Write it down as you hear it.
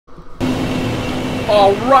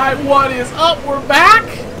Alright, what is up? We're back!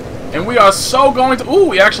 And we are so going to... Ooh,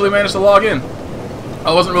 we actually managed to log in.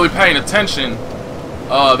 I wasn't really paying attention.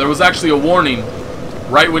 There was actually a warning.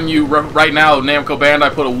 Right when you... Right now, Namco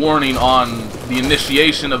Bandai put a warning on the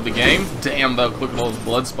initiation of the game. Damn, look at those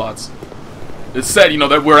blood spots. It said, you know,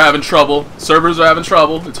 that we're having trouble. Servers are having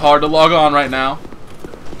trouble. It's hard to log on right now.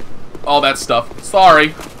 All that stuff.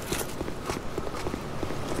 Sorry.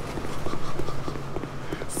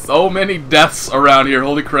 So many deaths around here,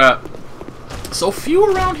 holy crap. So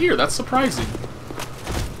few around here, that's surprising.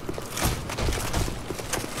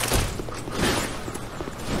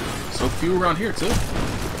 So few around here, too.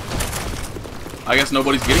 I guess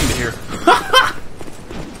nobody's getting to here.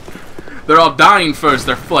 They're all dying first.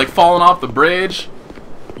 They're like falling off the bridge,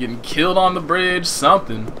 getting killed on the bridge,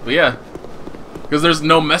 something. But yeah, because there's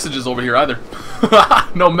no messages over here either.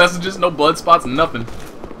 No messages, no blood spots, nothing.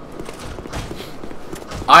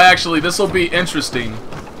 This will be interesting,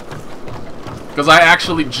 because I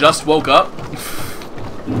actually just woke up.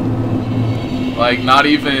 Like, not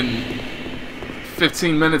even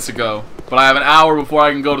 15 minutes ago. But I have an hour before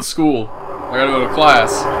I can go to school. I gotta go to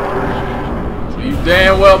class. So you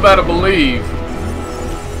damn well better believe.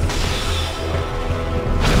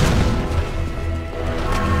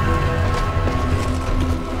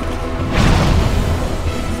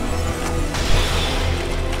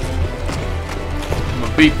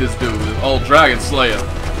 Beat this dude, this old Dragon Slayer.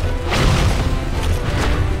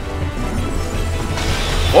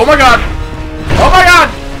 Oh my god! Oh my god!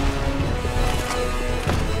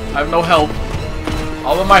 I have no health.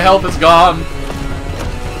 All of my health is gone.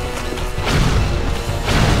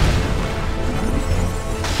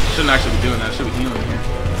 Shouldn't actually be doing that. I should be healing here.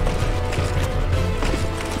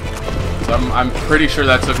 So I'm pretty sure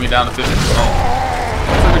that took me down to 50%.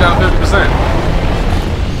 Took me down to 50%.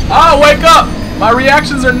 Ah, wake up! My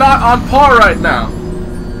reactions are not on par right now.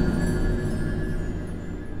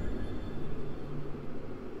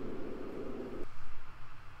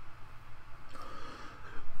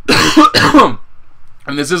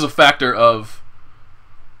 And this is a factor of...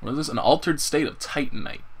 What is this? An altered state of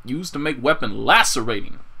Titanite. Used to make weapon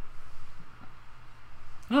lacerating.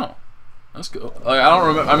 Oh. That's good. I don't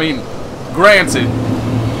remember. I mean, granted,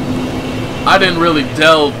 I didn't really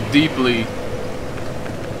delve deeply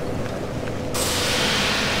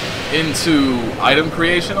into item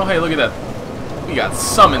creation. Oh, hey, look at that. We got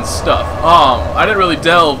summon stuff. I didn't really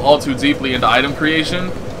delve all too deeply into item creation.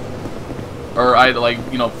 Or, like,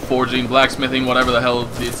 you know, forging, blacksmithing, whatever the hell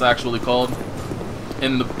it's actually called.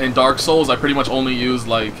 In Dark Souls, I pretty much only used,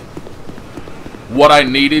 like, what I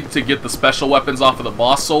needed to get the special weapons off of the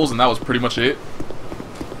boss souls, and that was pretty much it.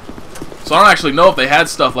 So I don't actually know if they had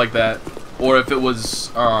stuff like that, or if it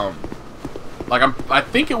was, like, I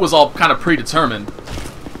think it was all kind of predetermined.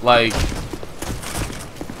 Like,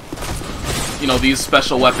 you know, these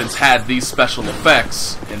special weapons had these special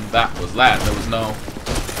effects, and that was that. There was no,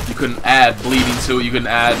 you couldn't add bleeding to it, you couldn't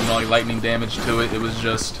add, you know, like lightning damage to it. It was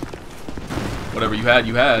just whatever you had,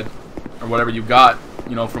 or whatever you got,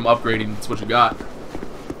 you know, from upgrading. That's what you got.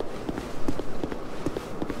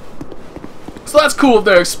 So that's cool if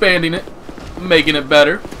they're expanding it, making it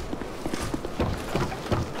better.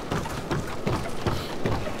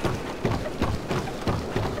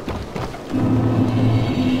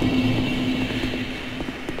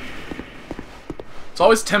 It's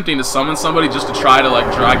always tempting to summon somebody just to try to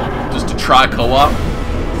like try co-op.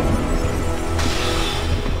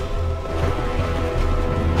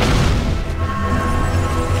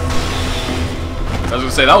 I was gonna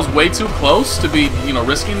say that was way too close to be, you know,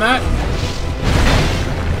 risking that.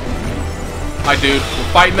 Hi, dude.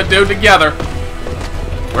 We're fighting the dude together.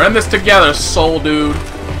 We're in this together, soul dude.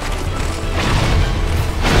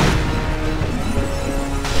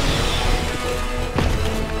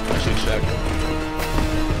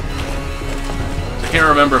 I can't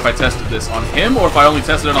remember if I tested this on him or if I only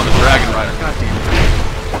tested it on the Dragon Rider. God damn it.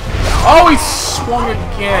 Oh, he swung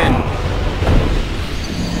again.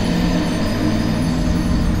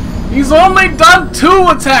 He's only done 2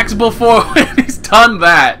 attacks before and he's done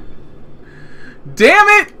that. Damn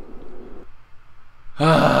it!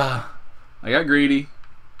 I got greedy.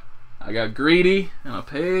 I got greedy and I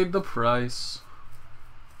paid the price.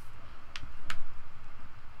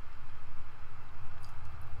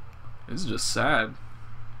 This is just sad.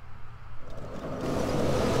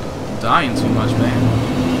 I'm dying too much, man.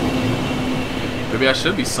 Maybe I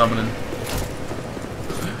should be summoning.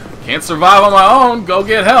 Can't survive on my own. Go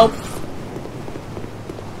get help.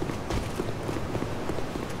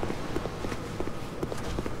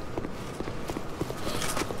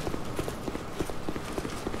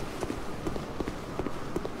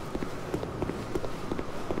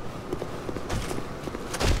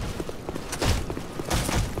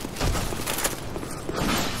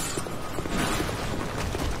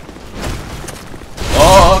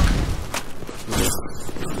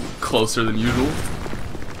 closer than usual.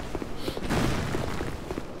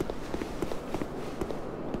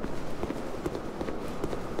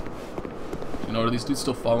 You know, are these dudes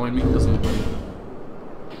still following me? Doesn't look like it.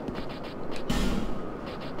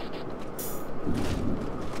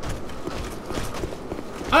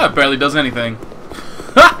 That barely does anything.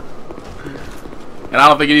 And I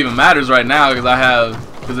don't think it even matters right now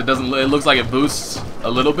because it doesn't. It looks like it boosts a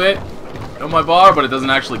little bit on my bar, but it doesn't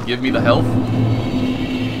actually give me the health.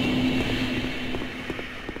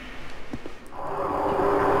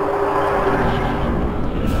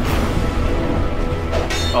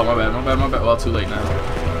 Oh, my bad, my bad, my bad. Well, too late now.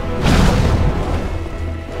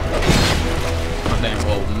 Oh, damn,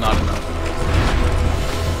 well, not enough.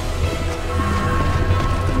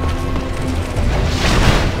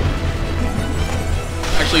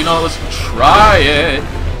 Actually, you know what? Let's try it.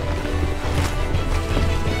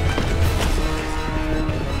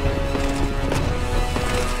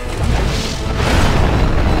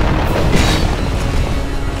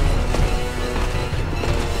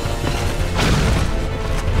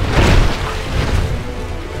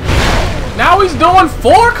 Now he's doing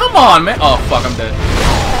 4? Come on, man. Oh, fuck, I'm dead.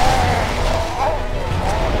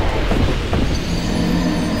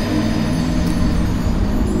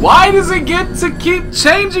 Why does it get to keep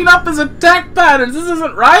changing up his attack patterns? This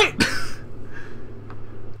isn't right.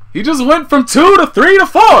 He just went from 2 to 3 to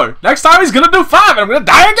 4. Next time he's gonna do 5 and I'm gonna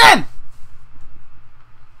die again.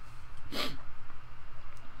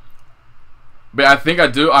 But I think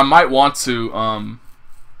I might want to,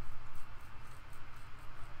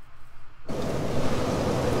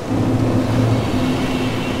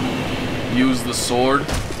 use the sword.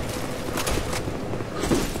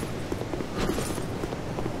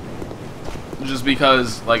 Just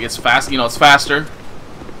because, like, it's fast, you know, it's faster.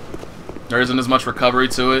 There isn't as much recovery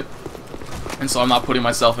to it. And so I'm not putting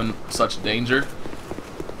myself in such danger.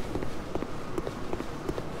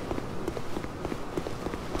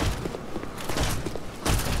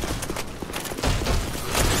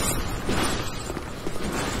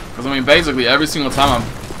 Because, I mean, basically, every single time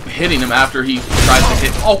I'm hitting him after he tries to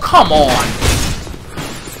hit... Oh, come on!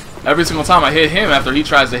 Every single time I hit him after he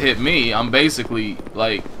tries to hit me, I'm basically,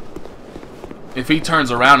 like... If he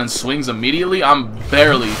turns around and swings immediately, I'm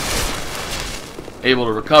barely able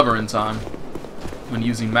to recover in time when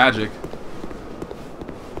using magic.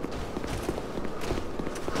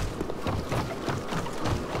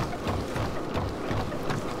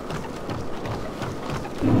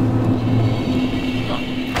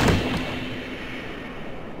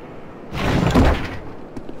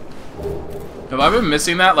 Have I been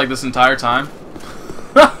missing that like this entire time?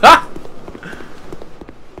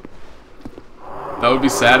 That would be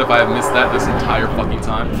sad if I had missed that this entire fucking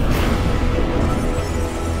time. God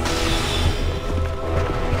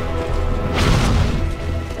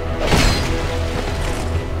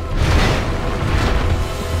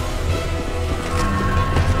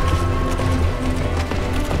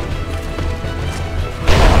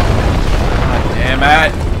damn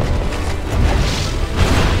it.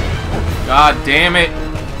 God damn it.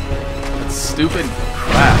 That stupid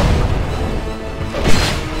crap.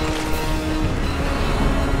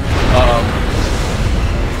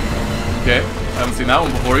 Okay, haven't seen that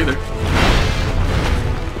one before either.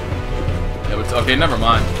 Yeah, but okay, never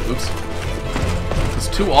mind. Oops. Because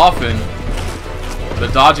too often, the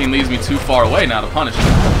dodging leaves me too far away now to punish him.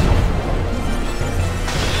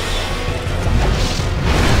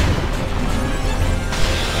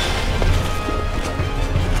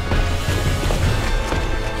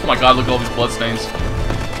 Oh my god, look at all these bloodstains.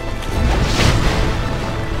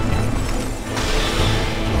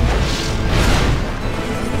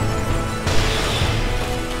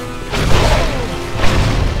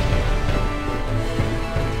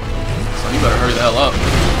 Better hurry the hell up.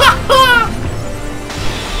 Fuck!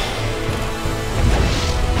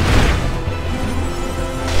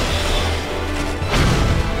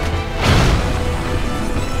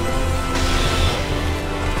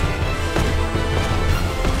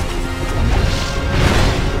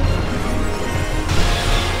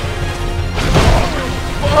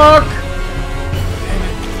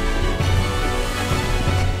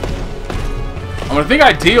 I think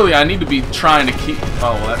ideally I need to be trying to keep...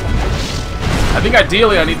 Oh, well, that... I think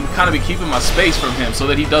ideally I need to kind of be keeping my space from him so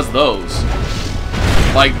that he does those.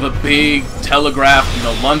 Like the big telegraph, you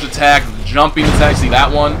know, lunge attack, jumping attack, see that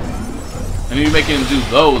one? I need to be making him do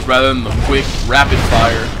those rather than the quick, rapid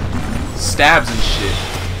fire stabs and shit.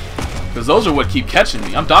 Because those are what keep catching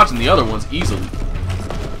me. I'm dodging the other ones easily.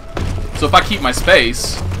 So if I keep my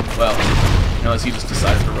space, well, unless he just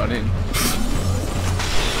decides to run in.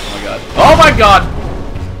 Oh my god. Oh my god!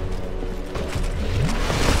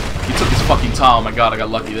 fucking time. Oh my god, I got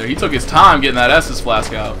lucky there. He took his time getting that Estus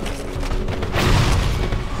flask out.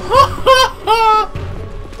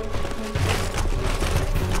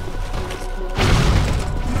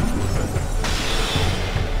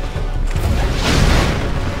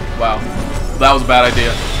 Wow, that was a bad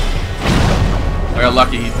idea. I got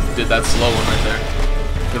lucky he did that slow one right there.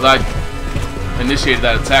 Because I initiated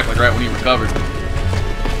that attack like right when he recovered.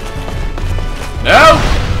 No!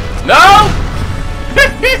 No!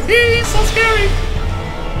 He's so scary!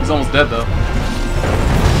 He's almost dead though.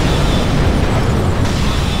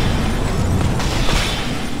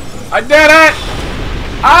 I did it!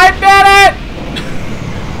 I did it!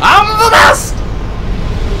 I'm the best!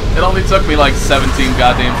 It only took me like 17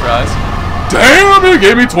 goddamn tries. Damn, it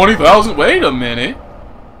gave me 20,000. Wait a minute.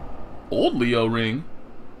 Old Leo ring.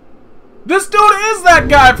 This dude is that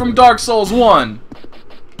guy from Dark Souls 1.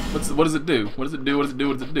 What does it do? What does it do? What does it do?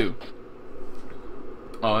 What does it do?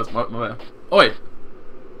 Oh, that's my bad. Oh, wait.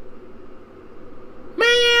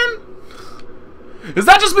 Man! Has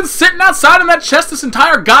that just been sitting outside in that chest this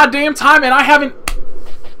entire goddamn time and I haven't...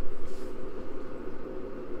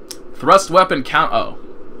 Thrust weapon count... Oh.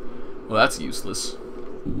 Well, that's useless.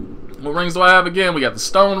 What rings do I have again? We got the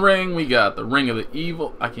stone ring. We got the ring of the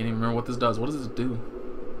evil. I can't even remember what this does. What does this do?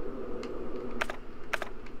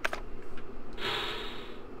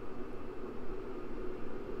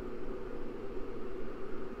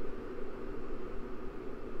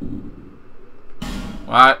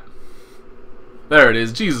 What? There it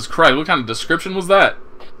is. Jesus Christ. What kind of description was that?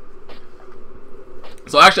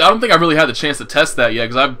 So actually, I don't think I really had the chance to test that yet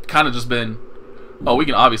because I've kind of just been... Oh, we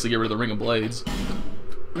can obviously get rid of the Ring of Blades.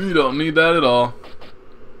 We don't need that at all.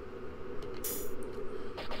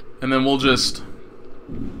 And then we'll just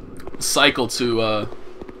cycle to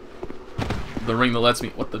the ring that lets me...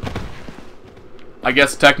 What the... I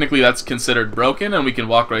guess technically that's considered broken and we can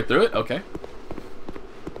walk right through it. Okay.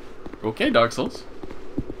 Okay, Dark Souls.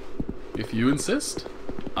 If you insist,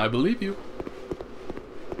 I believe you.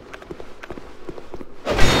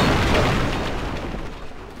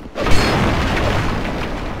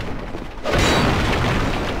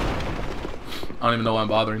 I don't even know why I'm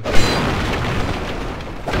bothering.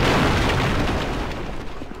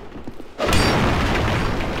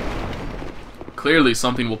 Clearly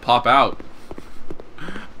something will pop out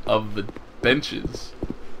of the benches.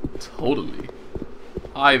 Totally.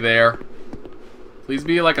 Hi there. Please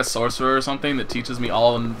be like a sorcerer or something that teaches me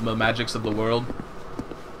all the magics of the world.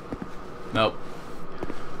 Nope.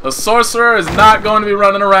 A sorcerer is not going to be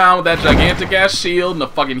running around with that gigantic ass shield and a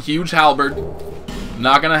fucking huge halberd.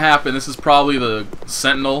 Not gonna happen. This is probably the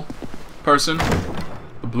Sentinel person.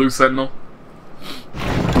 The blue Sentinel.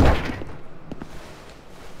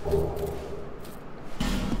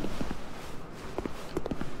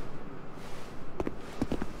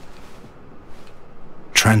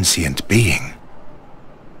 Transient being.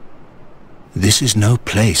 This is no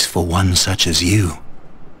place for one such as you.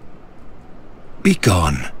 Be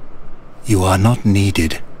gone. You are not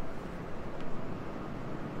needed.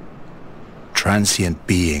 Transient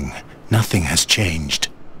being, nothing has changed.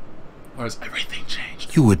 Or has everything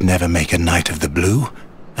changed? You would never make a Knight of the Blue,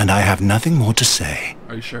 and I have nothing more to say.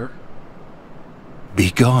 Are you sure?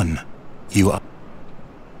 Be gone. You are...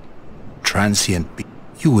 Transient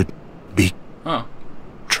you would be... Huh.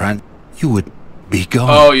 You would be gone.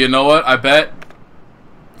 Oh, you know what? I bet...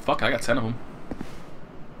 Fuck, I got 10 of them.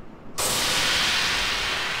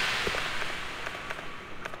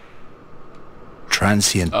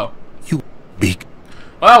 Transient... Oh. You... Be...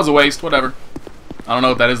 Well, that was a waste. Whatever. I don't know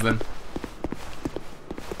what that is then.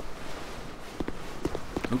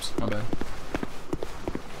 Oops, my bad.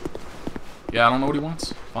 Yeah, I don't know what he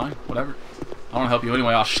wants. Fine, whatever. I want to help you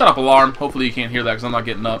anyway. I'll shut up, alarm. Hopefully you can't hear that because I'm not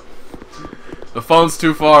getting up. The phone's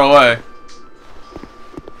too far away.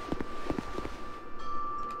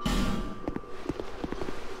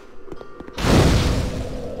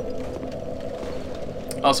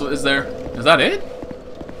 Also, is that it?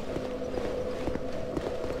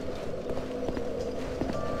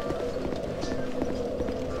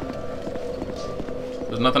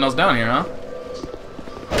 There's nothing else down here, huh?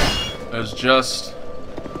 There's just...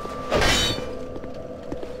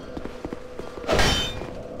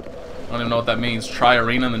 I don't even know what that means. Try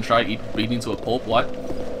arena and then try beating to a pulp. What?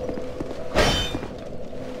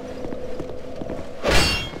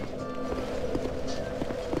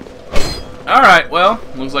 Alright, well,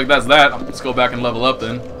 looks like that's that. Let's go back and level up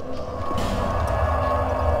then.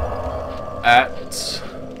 At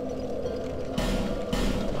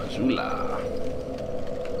Majula.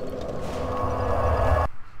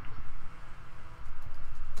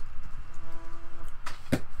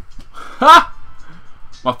 Ha!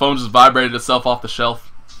 My phone just vibrated itself off the shelf.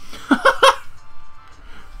 I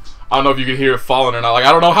don't know if you can hear it falling or not. Like,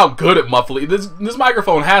 I don't know how good at muffling. This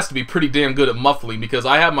microphone has to be pretty damn good at muffling because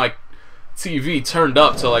I have my TV turned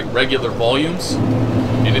up to like regular volumes,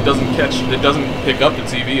 and it doesn't pick up the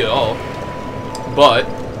TV at all. But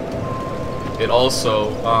it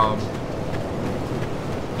also,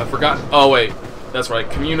 I forgot. Oh wait, that's right.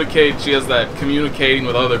 Communicate. She has that communicating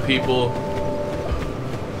with other people.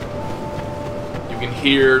 You can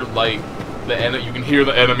hear like you can hear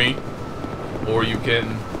the enemy, or you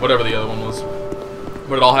can whatever the other one was.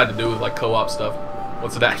 But it all had to do with like co-op stuff.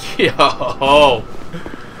 What's that? Yo,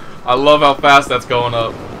 I love how fast that's going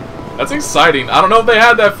up. That's exciting. I don't know if they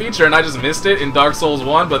had that feature and I just missed it in Dark Souls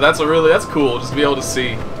 1, but that's cool just to be able to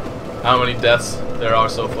see how many deaths there are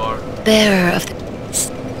so far. Bearer of the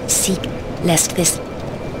seek lest this.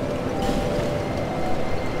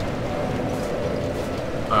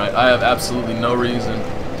 Alright, I have absolutely no reason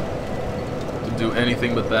to do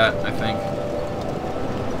anything but that, I think.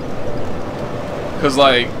 Because,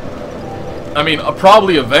 like, I mean,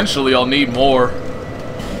 probably eventually I'll need more.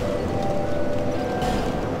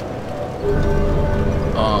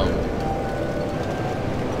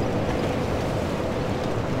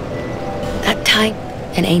 That time,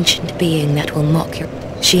 an ancient being that will mock your.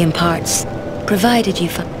 She imparts, provided you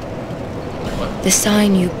find the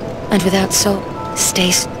sign you, and without soul,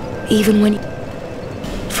 stays, even when you.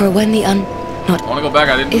 For when the not. I want to go back.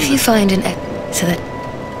 I didn't. If you find an so that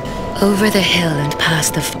over the hill and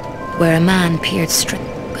past the where a man peered straight,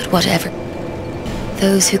 but whatever.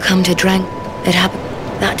 Those who come to drink, it happened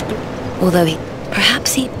that, although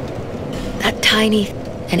perhaps that tiny,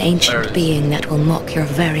 an ancient being that will mock your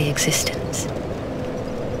very existence.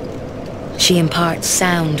 She imparts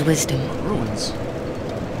sound wisdom. Ruins.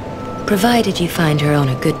 Provided you find her on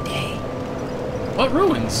a good day. What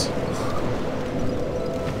ruins?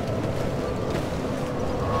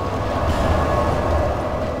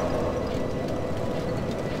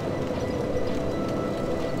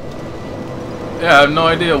 Yeah, I have no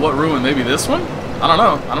idea what ruin. Maybe this one? I don't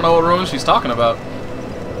know. I don't know what ruin she's talking about.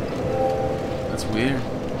 That's weird.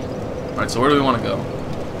 Alright, so where do we want to go?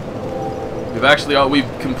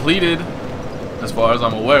 We've completed, as far as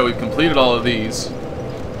I'm aware, we've completed all of these.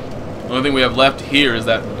 The only thing we have left here is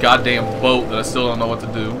that goddamn boat that I still don't know what to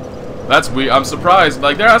do. That's weird. I'm surprised.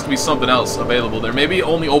 Like, there has to be something else available there. Maybe it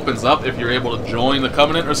only opens up if you're able to join the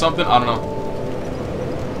Covenant or something. I don't know.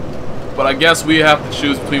 But I guess we have to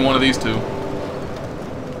choose between one of these two.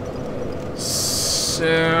 So,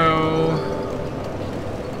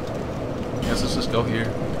 I guess let's just go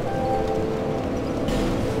here.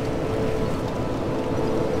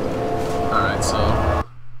 Alright, so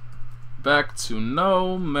back to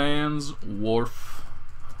No Man's Wharf.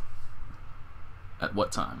 At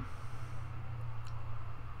what time?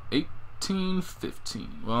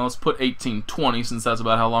 18:15. Well, let's put 18:20 since that's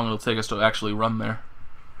about how long it'll take us to actually run there.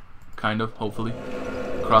 Kind of, hopefully.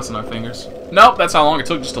 Crossing our fingers. Nope, that's how long it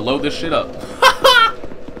took just to load this shit up.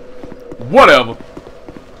 Whatever.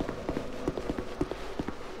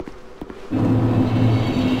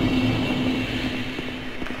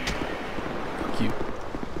 Fuck you.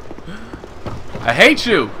 I hate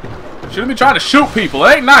you. Shouldn't be trying to shoot people.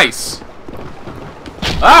 It ain't nice.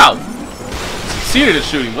 Ow! Succeeded at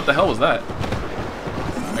shooting. What the hell was that?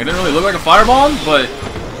 It didn't really look like a firebomb, but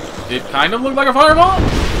it kind of looked like a firebomb.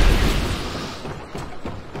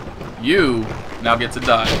 You now get to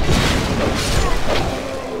die.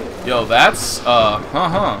 Yo, that's,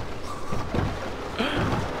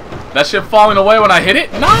 That shit falling away when I hit it?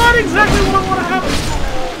 Not exactly what I want to happen.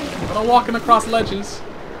 But I'm walking across ledges.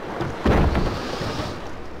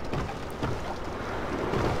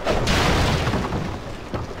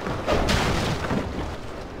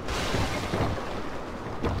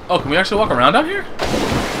 Oh, can we actually walk around down here?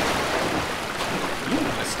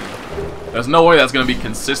 There's no way that's going to be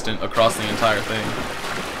consistent across the entire thing.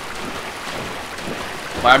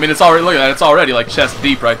 I mean, it's already, look at that, it's already like chest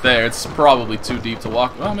deep right there. It's probably too deep to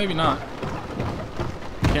walk. Well, maybe not.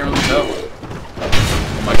 Can't really tell.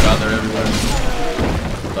 Oh my god, they're everywhere.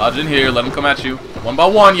 Dodge in here, let them come at you. One by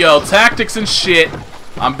one, yo. Tactics and shit.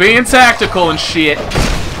 I'm being tactical and shit.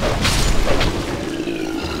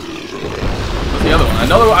 What's the other one? I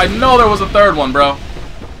know there was a third one, bro.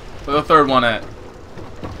 Where's the third one at?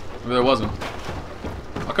 Maybe there wasn't.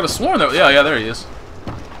 I could have sworn there. Yeah, there he is.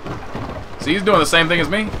 See, he's doing the same thing as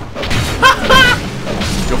me. Yo,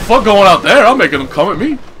 fuck going out there. I'm making him come at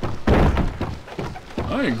me.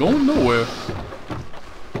 I ain't going nowhere.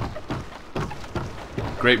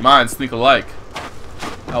 Great minds think alike.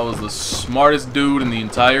 I was the smartest dude in the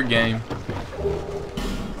entire game.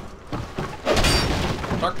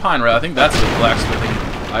 Dark Pine Red, I think that's a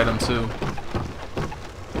blacksmithing item too.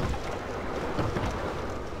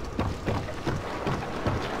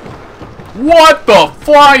 What the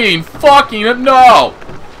flying fucking no!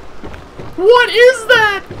 What is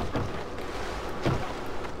that?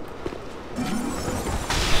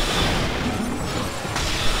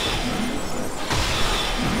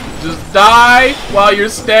 Just die while you're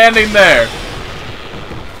standing there.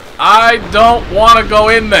 I don't want to go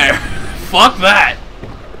in there. Fuck that.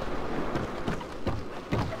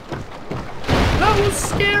 That was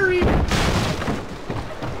scary.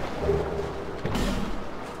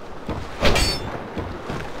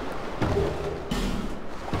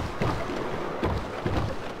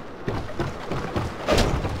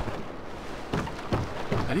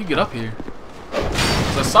 How do you get up here?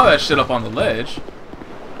 'Cause I saw that shit up on the ledge.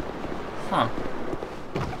 Huh.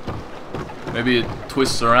 Maybe it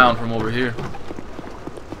twists around from over here.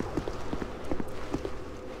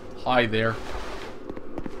 Hi there.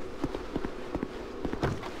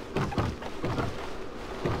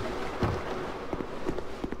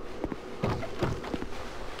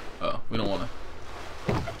 Oh, we don't want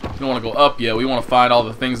to go up yet. We want to find all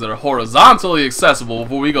the things that are horizontally accessible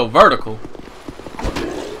before we go vertical.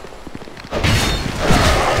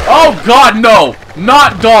 Oh God, no!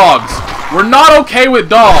 Not dogs! We're not okay with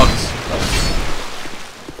dogs!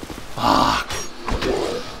 Fuck.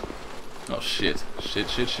 Oh shit. Shit.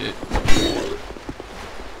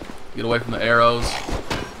 Get away from the arrows.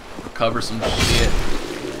 Recover some shit.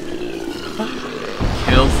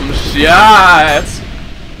 Kill some shots!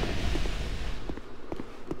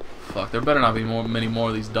 Fuck, there better not be many more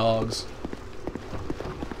of these dogs.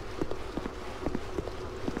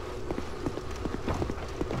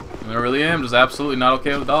 I really am just absolutely not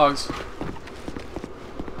okay with dogs.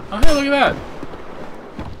 Oh, hey, look at that.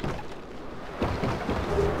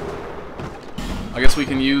 I guess we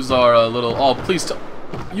can use our little... Oh, please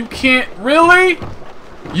you can't... Really?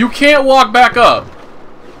 You can't walk back up.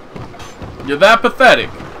 You're that pathetic.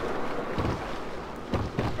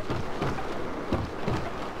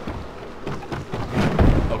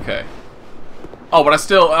 Okay. Oh,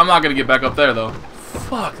 but I'm not gonna get back up there, though.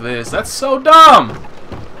 Fuck this. That's so dumb.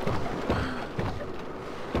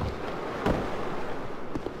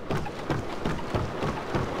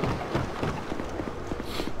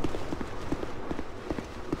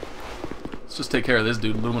 Let's just take care of this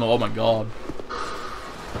dude, Lumino. Oh my God.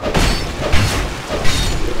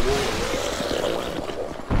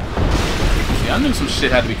 Yeah, I knew some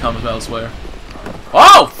shit had to be coming from elsewhere.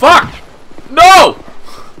 Oh, fuck! No!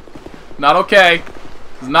 Not okay.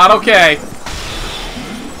 It's not okay.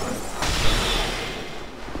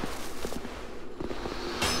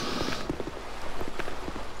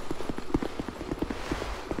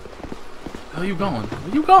 Where are you going?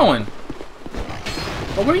 Where are you going?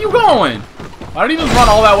 Oh, where are you going? Why did he just run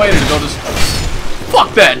all that way to go just...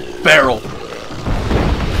 Fuck that barrel!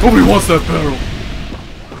 Nobody wants that barrel!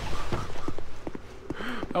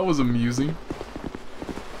 That was amusing.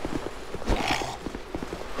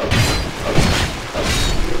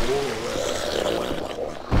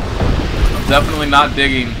 I'm definitely not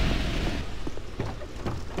digging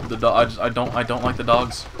the dog. I don't like the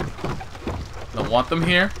dogs. I don't want them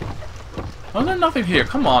here. Oh, there's nothing here.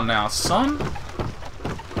 Come on now, son.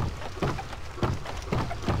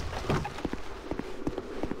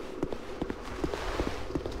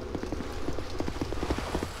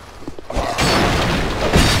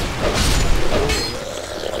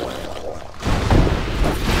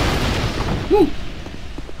 Woo!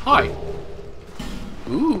 Hi.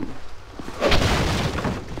 Ooh.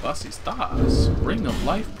 Bossy stars. Ring of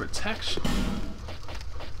life protection.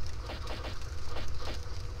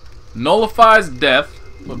 Nullifies death,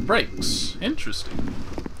 but breaks. Interesting.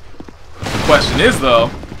 The question is, though,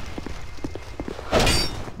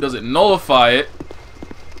 does it nullify it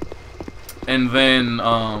and then,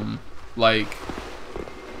 like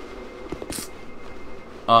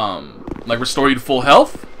restore you to full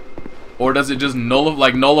health? Or does it just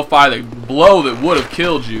nullify the blow that would have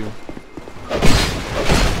killed you,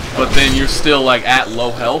 but then you're still like at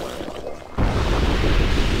low health?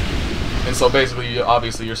 And so basically,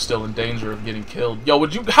 obviously, you're still in danger of getting killed. Yo,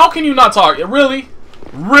 would you? How can you not talk? Really?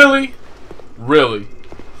 Really? Really?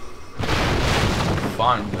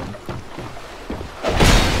 Fine then.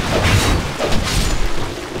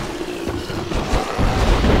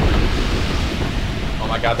 Oh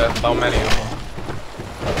my God, that's so many of them.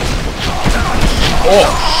 Oh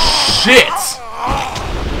shit!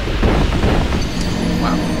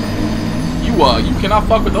 Wow. You cannot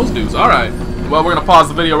fuck with those dudes. All right. Well, we're gonna pause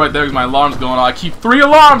the video right there because my alarm's going on. I keep 3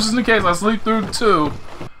 alarms just in case I sleep through 2.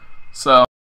 So.